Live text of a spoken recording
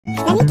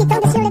qui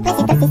tombe sur le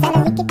président, c'est ça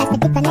la vie qui passe,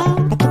 petit poney,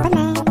 petit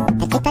poney,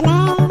 petit poney.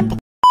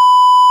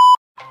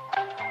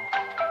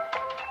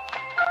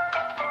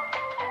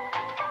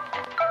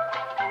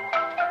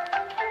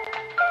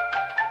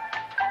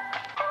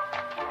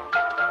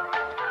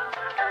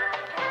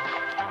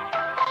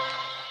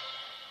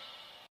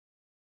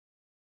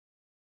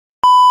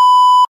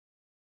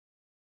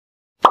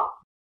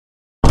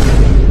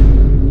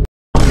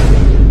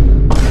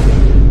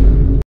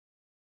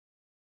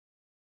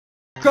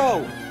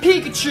 Go!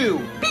 Pikachu!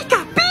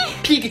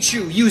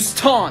 Pikachu, use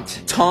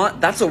taunt!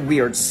 Taunt? That's a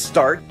weird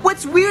start.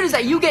 What's weird is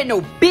that you get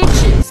no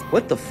bitches!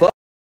 What the fuck?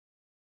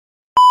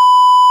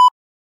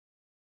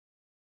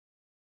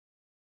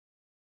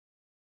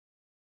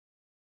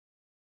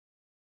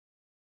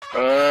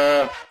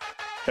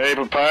 Hey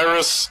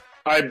Papyrus,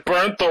 I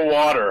burnt the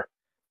water.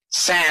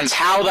 Sans,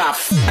 how the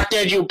f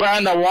did you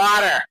burn the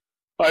water?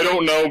 I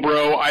don't know,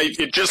 bro.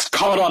 It just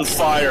caught on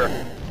fire.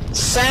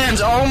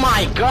 Sans, oh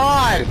my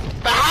god!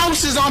 The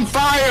house is on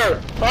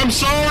fire! I'm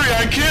sorry,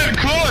 I can't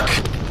cook!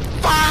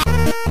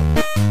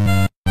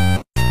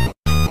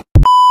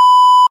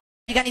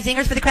 You got any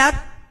zingers for the crowd?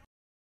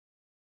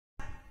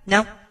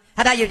 No?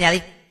 How about you,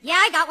 Nelly? Yeah,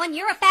 I got one.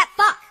 You're a fat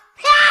fuck.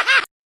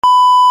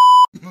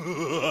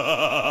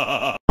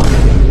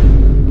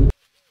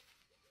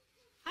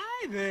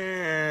 Hi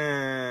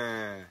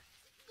there!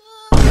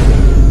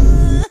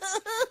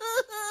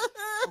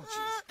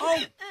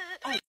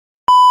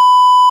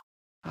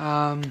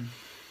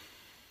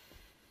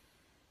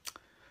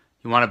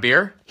 You want a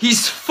beer?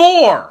 He's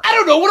 4! I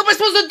don't know, what am I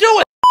supposed to do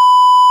with?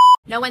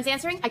 No one's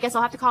answering? I guess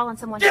I'll have to call on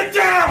someone. Get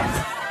down!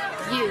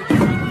 You.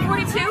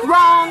 42?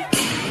 Wrong!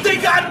 They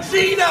got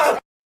Gina!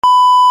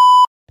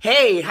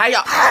 Hey, how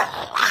ya?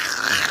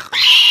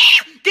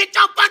 Get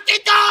your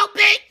fucking dog,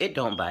 bitch! It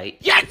don't bite.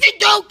 Yes, it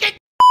do! Get